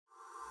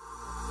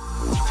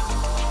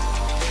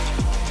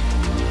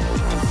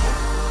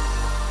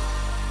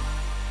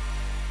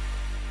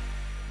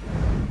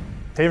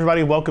Hey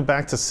everybody, welcome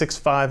back to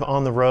 6.5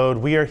 on the road.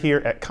 We are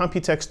here at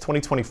Computex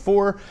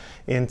 2024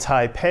 in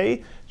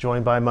Taipei,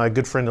 joined by my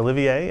good friend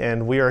Olivier,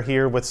 and we are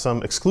here with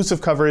some exclusive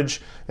coverage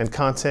and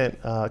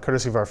content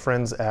courtesy of our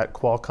friends at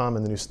Qualcomm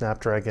and the new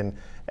Snapdragon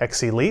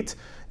X Elite.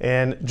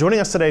 And joining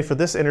us today for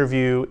this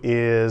interview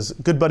is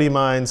good buddy of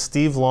mine,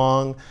 Steve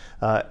Long,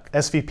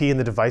 SVP in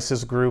the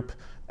Devices Group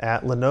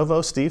at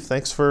Lenovo. Steve,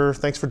 thanks for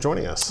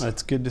joining us.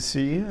 It's good to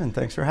see you, and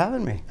thanks for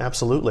having me.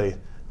 Absolutely.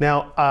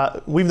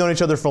 Now, we've known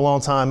each other for a long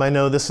time. I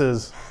know this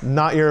is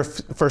not your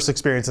first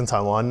experience in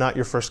Taiwan, not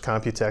your first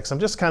Computex. I'm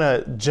just kind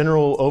of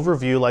general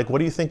overview, like what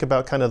do you think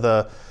about kind of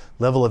the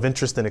level of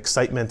interest and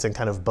excitement and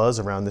kind of buzz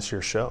around this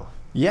year's show?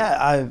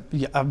 Yeah,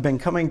 I've been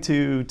coming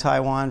to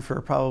Taiwan for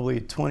probably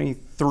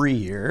 23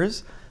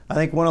 years. I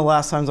think one of the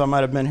last times I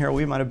might have been here,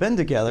 we might have been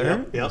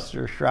together,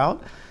 Mr. Shrout.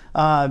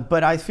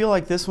 But I feel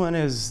like this one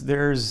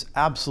there's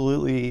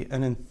absolutely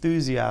an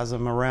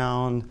enthusiasm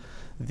around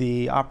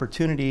the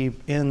opportunity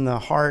in the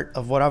heart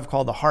of what I've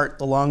called the heart,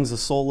 the lungs, the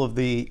soul of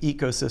the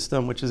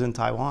ecosystem, which is in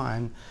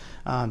Taiwan.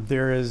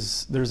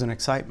 There's an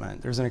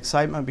excitement. There's an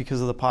excitement because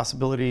of the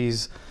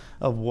possibilities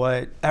of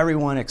what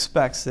everyone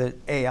expects that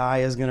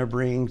AI is going to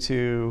bring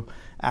to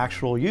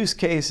actual use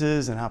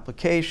cases and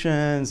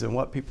applications and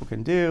what people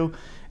can do.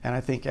 And I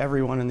think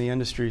everyone in the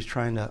industry is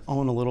trying to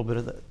own a little bit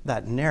of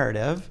that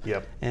narrative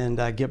and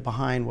get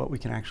behind what we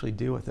can actually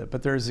do with it.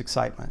 But there's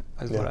excitement,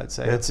 is what I'd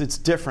say. It's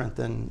different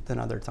than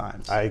other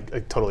times. I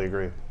totally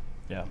agree.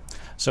 Yeah.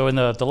 So in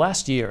the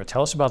last year,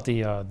 tell us about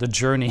the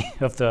journey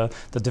of the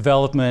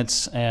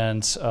development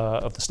and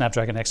of the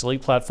Snapdragon X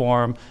Elite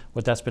platform,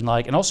 what that's been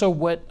like, and also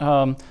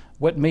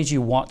what made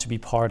you want to be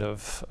part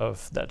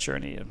of that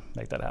journey and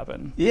make that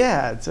happen?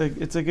 Yeah,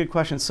 it's a good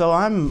question. So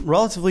I'm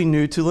relatively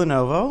new to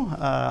Lenovo.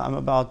 I'm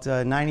about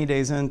 90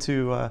 days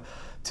into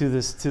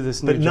this new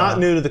job. But not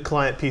new to the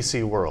client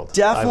PC world.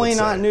 Definitely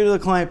not new to the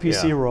client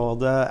PC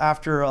world.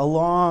 After a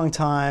long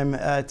time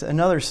at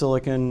another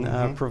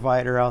silicon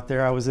provider out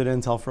there, I was at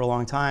Intel for a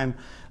long time.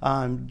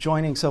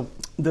 Joining, so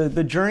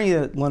the journey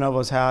that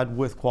Lenovo's had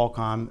with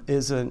Qualcomm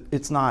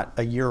it's not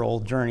a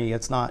year-old journey.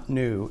 It's not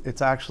new.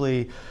 It's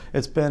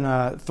been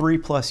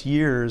 3+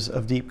 years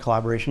of deep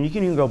collaboration. You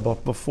can even go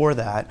before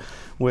that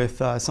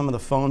with some of the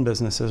phone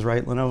businesses,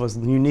 right? Lenovo's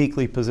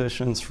uniquely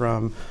positioned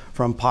from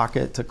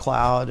pocket to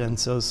cloud, and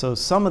so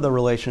some of the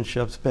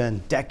relationships been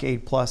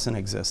decade plus in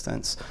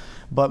existence.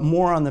 But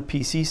more on the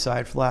PC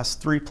side, for the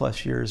last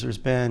 3+ years, there's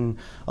been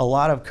a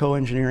lot of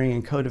co-engineering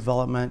and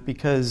co-development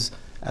because,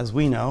 as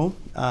we know,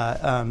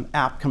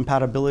 app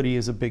compatibility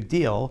is a big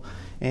deal.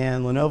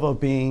 And Lenovo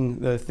being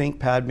the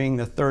ThinkPad, being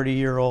the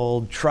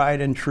 30-year-old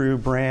tried and true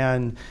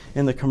brand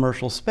in the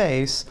commercial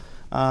space,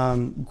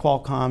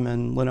 Qualcomm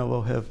and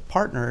Lenovo have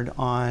partnered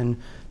on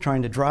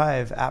trying to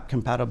drive app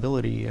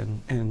compatibility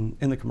in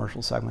the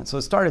commercial segment. So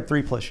it started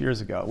 3+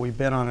 years ago. We've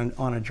been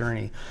on a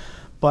journey.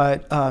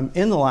 But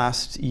in the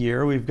last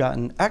year, we've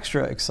gotten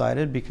extra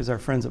excited because our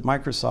friends at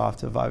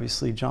Microsoft have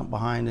obviously jumped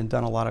behind and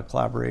done a lot of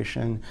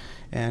collaboration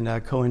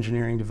and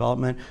co-engineering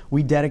development.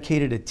 We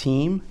dedicated a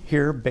team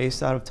here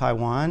based out of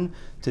Taiwan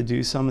to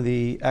do some of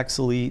the X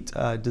Elite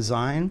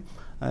design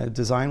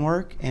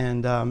work,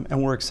 and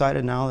we're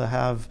excited now to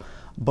have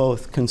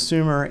both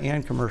consumer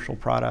and commercial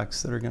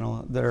products that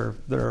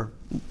are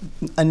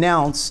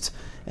announced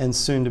and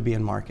soon to be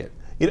in market.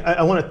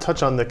 I want to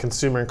touch on the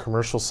consumer and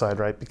commercial side,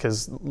 right?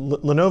 Because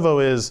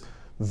Lenovo is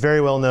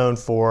very well known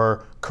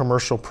for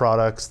commercial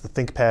products, the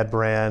ThinkPad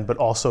brand, but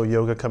also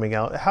Yoga coming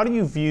out. How do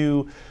you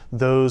view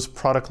those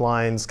product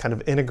lines kind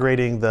of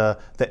integrating the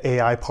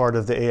AI part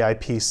of the AI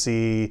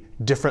PC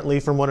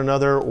differently from one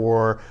another,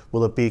 or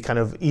will it be kind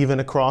of even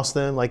across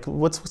them? Like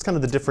what's kind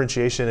of the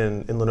differentiation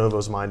in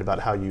Lenovo's mind about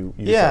how you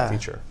use that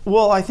feature?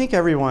 Well, I think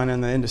everyone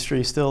in the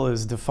industry still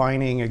is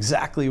defining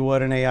exactly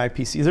what an AI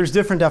PC is. There's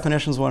different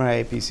definitions of what an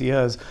AI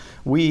PC is.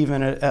 We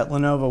even at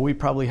Lenovo, we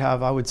probably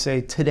have, I would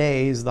say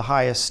today is the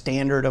highest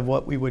standard of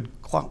what we would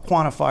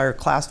quantify or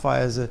classify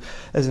as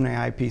an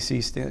AI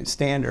PC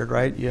standard,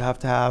 right? You have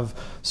to have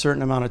a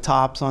certain amount of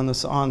TOPS on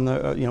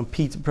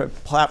the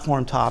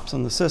platform TOPS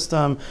on the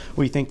system.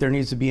 We think there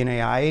needs to be an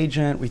AI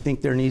agent. We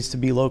think there needs to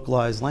be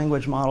localized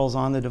language models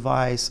on the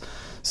device.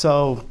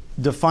 So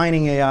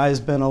defining AI has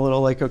been a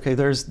little like, okay,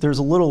 there's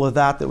a little of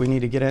that we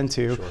need to get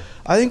into. Sure.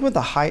 I think with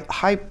the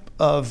hype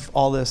of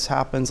all this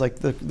happens, like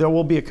there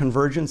will be a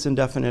convergence in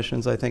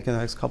definitions, I think, in the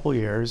next couple of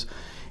years.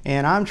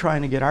 And I'm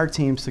trying to get our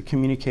teams to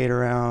communicate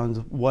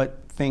around what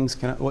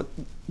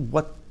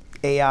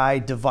AI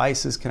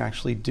devices can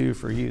actually do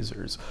for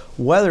users,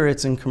 whether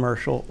it's in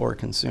commercial or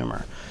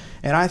consumer.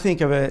 And I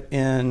think of it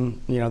in,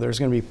 there's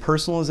going to be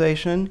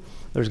personalization,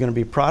 there's going to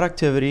be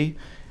productivity,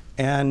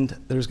 and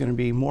there's going to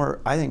be more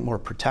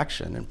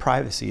protection and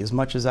privacy. As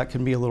much as that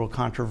can be a little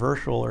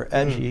controversial or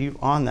edgy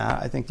on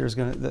that, I think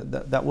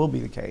that will be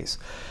the case.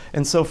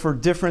 And so for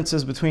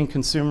differences between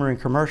consumer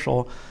and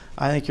commercial,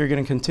 I think you're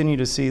going to continue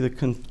to see the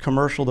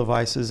commercial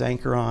devices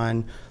anchor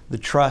on the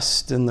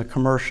trust and the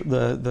commercial,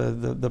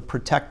 the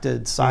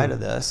protected side of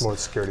this. More the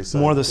security side.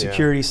 More the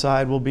security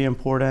side will be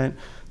important.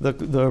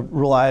 The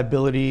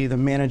reliability, the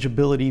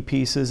manageability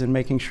pieces, and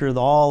making sure that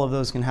all of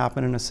those can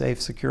happen in a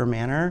safe, secure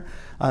manner.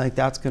 I think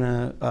that's going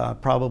to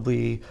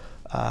probably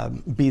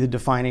be the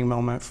defining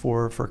moment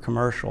for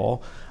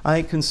commercial. I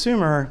think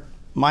consumer,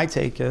 my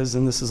take is,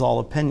 and this is all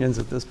opinions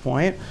at this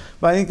point,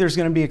 but I think there's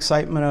going to be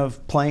excitement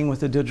of playing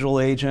with a digital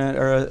agent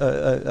or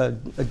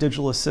a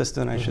digital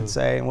assistant, I should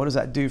say, and what does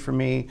that do for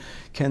me?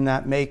 Can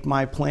that make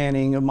my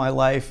planning of my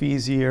life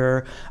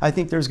easier? I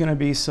think there's going to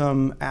be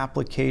some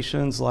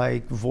applications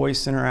like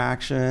voice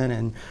interaction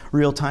and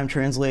real-time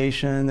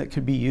translation that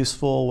could be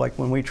useful, like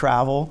when we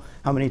travel.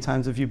 How many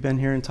times have you been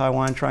here in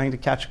Taiwan trying to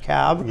catch a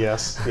cab?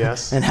 Yes,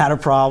 yes. And had a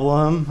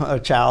problem, a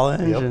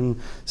challenge, Yep. and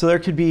so there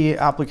could be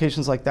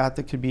applications like that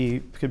that could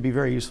be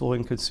very useful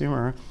in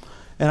consumer.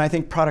 And I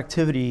think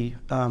productivity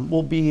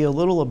will be a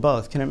little of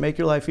both. Can it make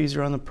your life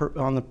easier on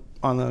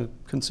the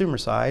consumer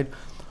side?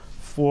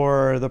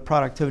 For the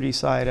productivity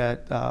side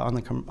on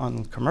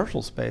the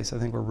commercial space, I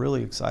think we're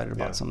really excited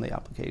about some of the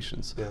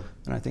applications,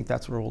 and I think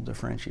that's where we'll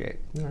differentiate.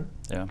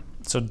 Yeah.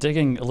 So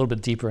digging a little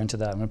bit deeper into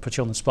that, I'm going to put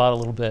you on the spot a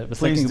little bit. But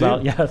Please thinking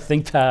do. about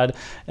ThinkPad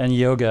and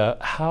Yoga,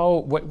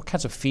 what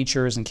kinds of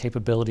features and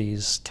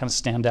capabilities kind of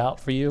stand out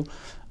for you?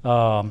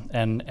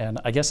 And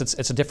I guess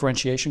it's a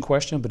differentiation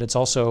question, but it's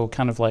also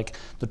kind of like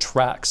the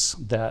tracks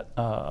that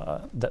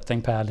that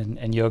ThinkPad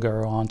and Yoga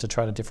are on to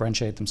try to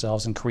differentiate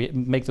themselves and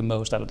make the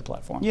most out of the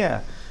platform.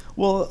 Yeah,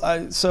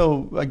 well,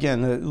 so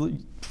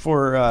again,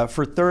 for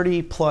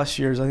 30 plus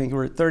years, I think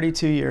we're at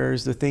 32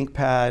 years, the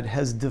ThinkPad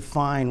has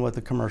defined what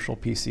the commercial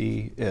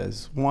PC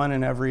is. 1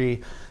 in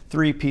every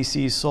 3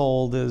 PCs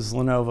sold is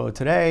Lenovo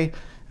today.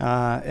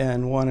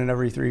 And 1 in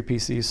every 3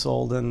 PCs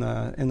sold in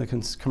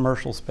the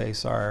commercial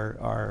space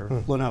are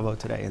Lenovo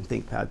today and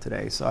ThinkPad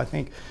today. So I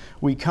think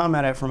we come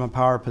at it from a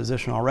power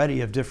position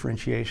already of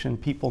differentiation.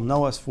 People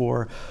know us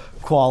for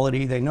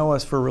quality. They know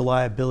us for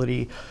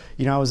reliability.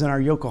 You know, I was in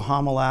our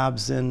Yokohama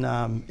labs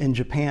in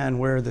Japan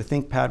where the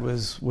ThinkPad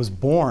was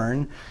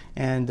born,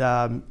 and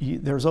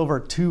there's over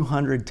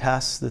 200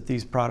 tests that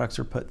these products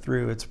are put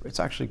through. It's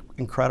actually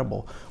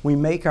incredible. We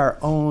make our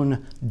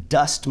own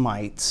dust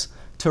mites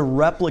to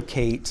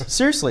replicate,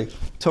 seriously,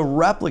 to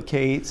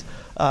replicate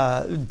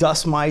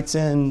dust mites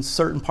in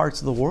certain parts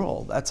of the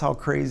world. That's how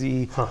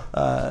crazy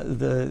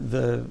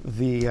the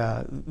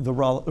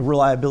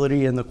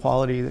reliability and the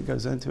quality that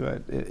goes into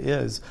it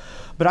is.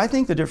 But I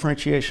think the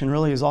differentiation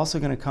really is also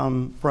going to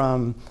come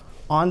from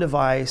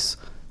on-device,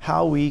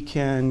 how we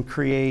can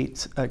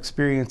create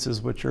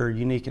experiences which are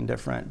unique and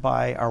different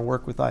by our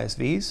work with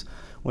ISVs,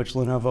 which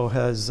Lenovo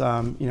has,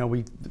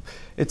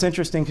 it's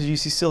interesting because you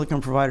see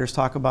silicon providers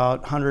talk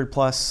about 100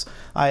 plus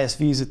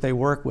ISVs that they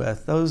work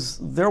with.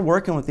 They're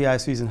working with the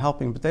ISVs and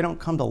helping, but they don't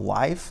come to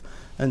life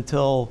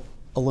until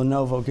a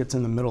Lenovo gets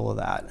in the middle of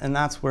that. And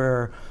that's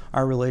where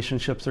our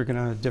relationships are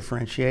going to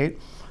differentiate.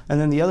 And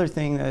then the other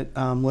thing that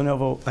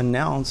Lenovo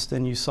announced,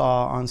 and you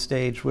saw on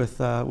stage with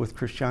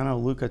Cristiano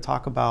Luca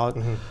talk about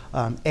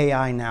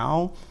AI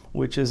Now,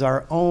 which is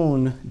our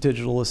own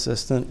digital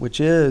assistant, which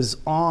is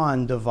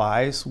on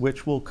device,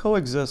 which will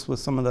coexist with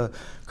some of the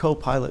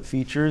Copilot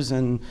features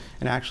and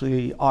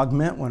actually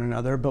augment one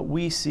another. But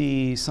we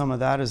see some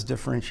of that as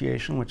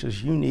differentiation, which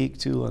is unique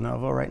to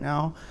Lenovo right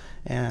now.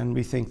 And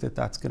we think that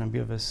that's going to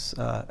give us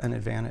an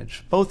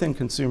advantage, both in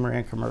consumer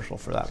and commercial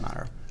for that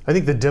matter. I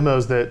think the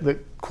demos that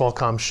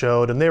Qualcomm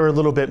showed, and they were a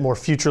little bit more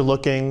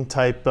future-looking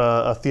type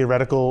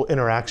theoretical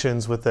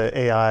interactions with the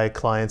AI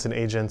clients and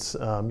agents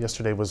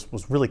yesterday was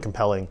really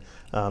compelling.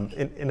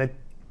 And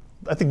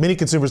I think many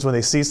consumers, when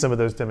they see some of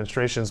those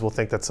demonstrations, will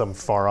think that's some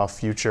far-off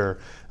future,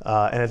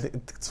 and I think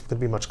it's going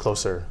to be much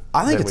closer.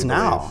 I think it's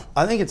now.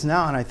 I think it's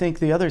now, and I think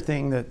the other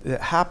thing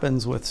that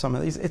happens with some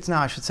of these, it's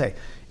now, I should say,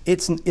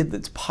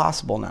 it's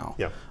possible now.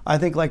 Yeah. I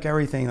think like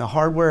everything, the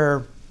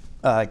hardware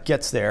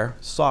gets there,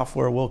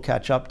 software will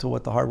catch up to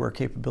what the hardware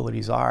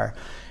capabilities are.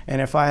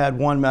 And if I had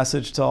one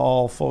message to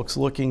all folks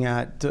looking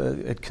at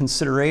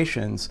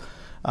considerations,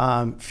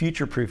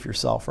 future-proof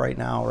yourself right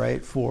now,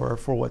 right, for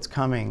what's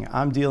coming.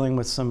 I'm dealing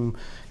with some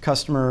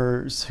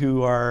customers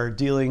who are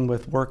dealing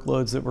with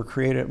workloads that were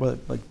created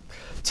with like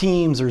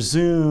Teams or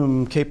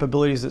Zoom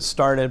capabilities that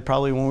started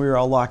probably when we were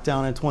all locked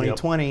down in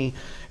 2020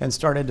 and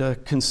started to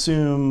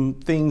consume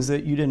things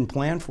that you didn't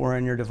plan for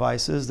in your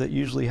devices that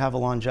usually have a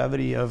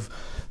longevity of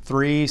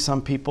 3.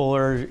 Some people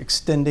are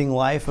extending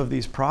life of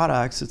these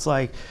products. It's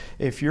like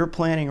if you're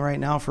planning right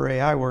now for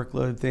AI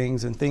workload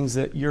things and things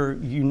that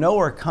you know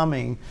are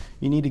coming,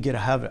 you need to get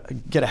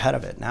ahead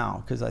of it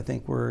now, because I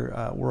think we're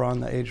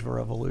on the age of a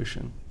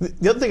revolution.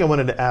 The other thing I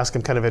wanted to ask,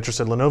 I'm kind of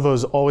interested,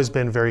 Lenovo's always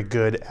been very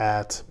good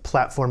at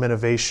platform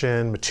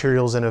innovation,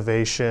 materials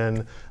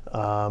innovation,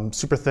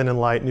 super thin and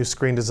light, new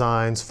screen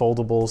designs,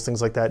 foldables,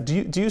 things like that.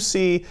 Do you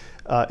see,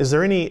 is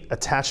there any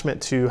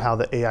attachment to how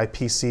the AI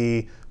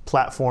PC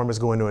platform is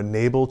going to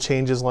enable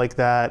changes like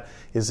that?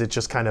 Is it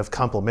just kind of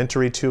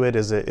complementary to it?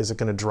 Is it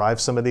going to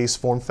drive some of these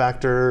form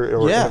factor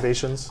or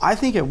innovations? I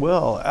think it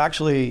will.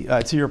 Actually,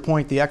 to your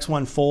point, the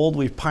X1 Fold,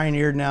 we've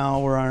pioneered now.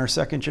 We're on our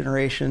second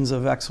generations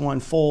of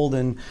X1 Fold,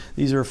 and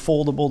these are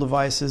foldable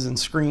devices and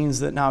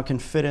screens that now can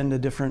fit into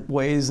different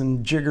ways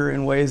and jigger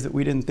in ways that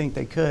we didn't think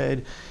they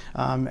could.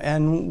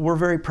 And we're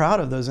very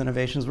proud of those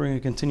innovations. We're going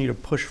to continue to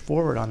push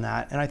forward on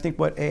that. And I think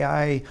what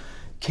AI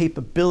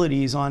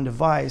capabilities on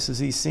device, as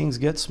these things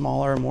get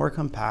smaller and more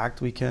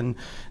compact, we can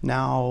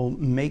now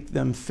make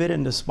them fit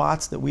into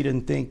spots that we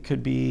didn't think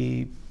could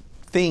be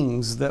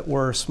things that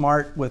were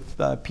smart with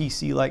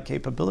PC-like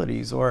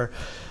capabilities or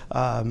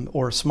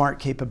smart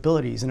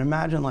capabilities. And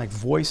imagine like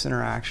voice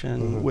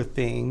interaction with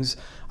things.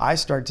 I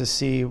start to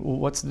see, well,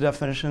 what's the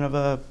definition of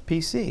a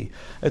PC?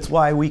 It's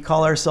why we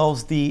call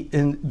ourselves the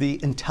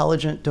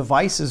intelligent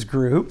devices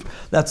group.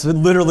 That's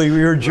literally,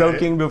 we were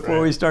joking before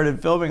we started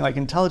filming, like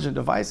intelligent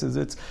devices.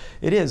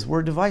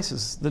 We're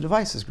devices, the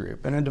devices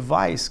group. And a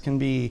device can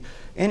be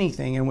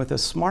anything. And with a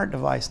smart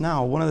device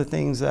now, one of the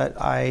things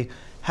that I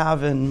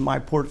have in my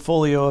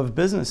portfolio of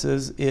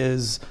businesses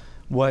is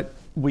what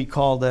we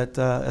called at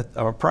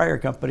our prior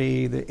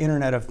company the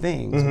Internet of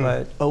Things,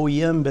 but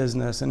OEM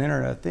business and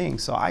Internet of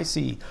Things. So I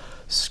see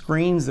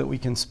screens that we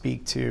can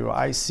speak to.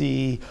 I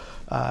see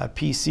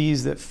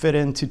PCs that fit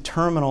into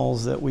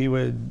terminals that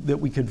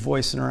we could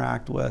voice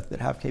interact with,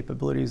 that have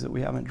capabilities that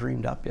we haven't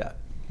dreamed up yet.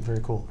 Very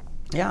cool.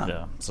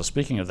 Yeah. So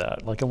speaking of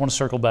that, like I want to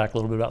circle back a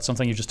little bit about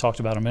something you just talked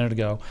about a minute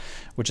ago,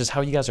 which is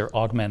how you guys are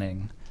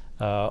augmenting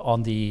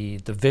on the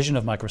vision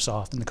of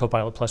Microsoft and the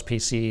Copilot Plus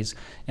PCs,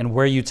 and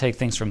where you take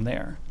things from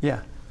there.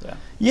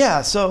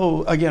 Yeah,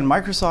 so again,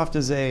 Microsoft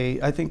is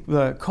I think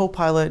the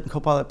Copilot and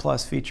Copilot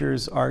Plus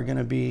features are going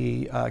to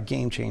be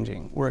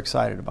game-changing. We're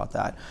excited about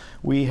that.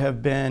 We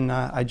have been,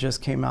 I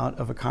just came out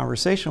of a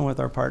conversation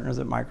with our partners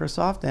at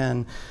Microsoft,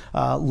 and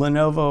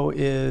Lenovo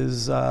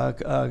is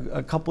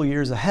a couple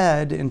years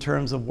ahead in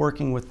terms of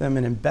working with them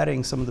and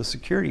embedding some of the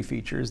security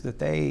features that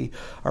they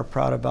are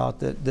proud about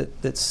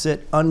that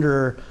sit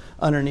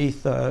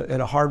underneath at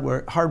a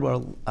hardware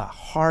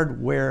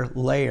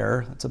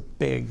layer. That's a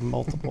big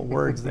multiple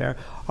words there.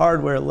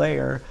 Hardware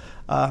layer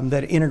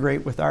that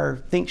integrate with our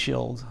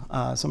ThinkShield,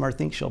 some of our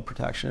ThinkShield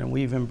protection, and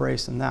we've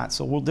embraced in that.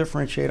 So we'll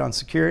differentiate on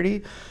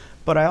security,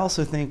 but I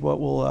also think what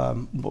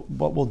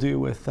we'll do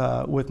with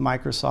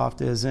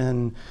Microsoft is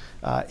in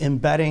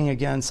embedding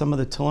again some of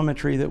the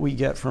telemetry that we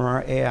get from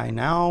our AI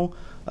Now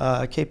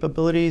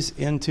capabilities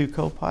into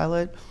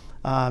Copilot.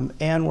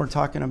 And we're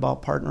talking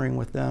about partnering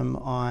with them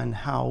on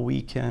how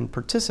we can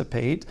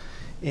participate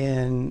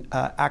in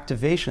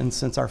activation,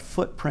 since our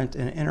footprint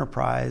in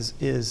enterprise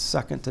is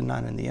second to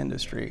none in the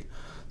industry.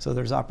 So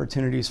there's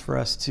opportunities for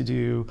us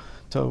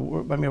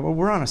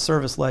we're on a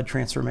service-led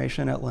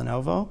transformation at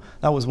Lenovo.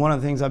 That was one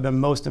of the things I've been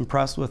most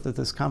impressed with at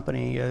this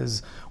company,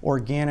 is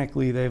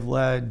organically they've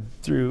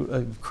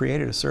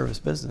created a service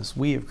business.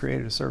 We have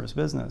created a service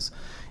business.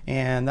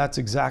 And that's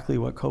exactly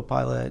what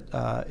Copilot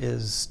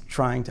is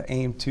trying to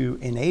aim to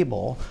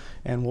enable,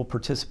 and we'll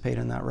participate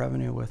in that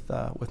revenue with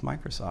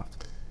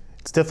Microsoft.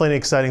 It's definitely an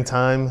exciting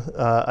time.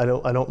 I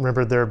don't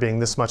remember there being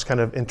this much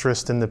kind of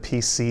interest in the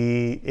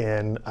PC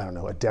in, I don't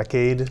know, a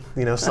decade,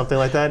 something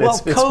like that. Well,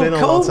 it's been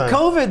a long time.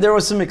 COVID, there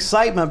was some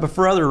excitement, but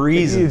for other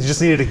reasons. You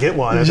just needed to get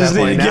one at that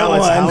point. Now,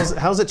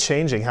 how's it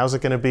changing? How's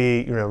it going to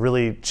be,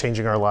 really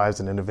changing our lives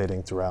and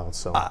innovating throughout?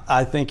 So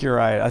I think you're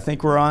right. I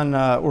think we're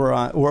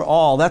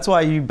all. That's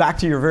why back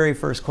to your very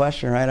first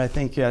question, right? I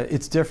think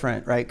it's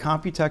different, right?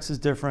 Computex is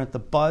different. The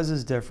buzz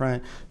is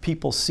different.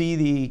 People see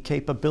the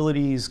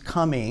capabilities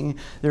coming.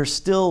 There's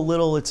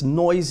still it's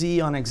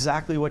noisy on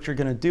exactly what you're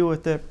going to do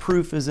with it.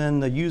 Proof is in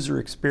the user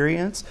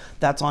experience.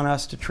 That's on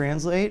us to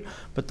translate.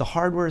 But the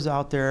hardware is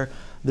out there.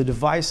 The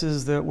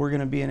devices that we're going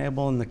to be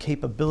enabling, the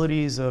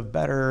capabilities of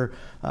better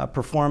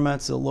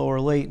performance, a lower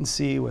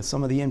latency, with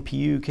some of the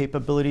NPU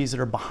capabilities that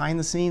are behind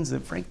the scenes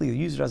that frankly the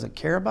user doesn't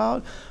care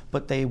about,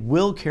 but they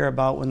will care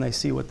about when they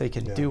see what they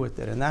can do with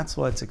it. And that's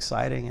what's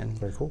exciting and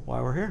very cool.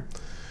 Why we're here.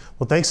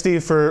 Well, thanks,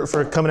 Steve, for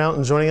coming out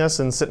and joining us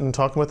and sitting and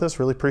talking with us.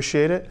 Really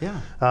appreciate it.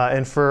 Yeah.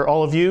 And for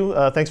all of you,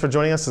 thanks for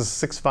joining us.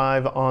 This is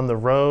 6.5 on the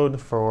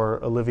road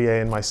for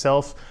Olivier and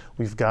myself.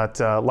 We've got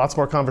lots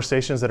more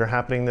conversations that are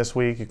happening this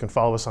week. You can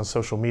follow us on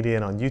social media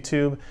and on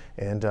YouTube,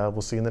 and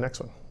we'll see you in the next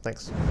one.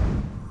 Thanks.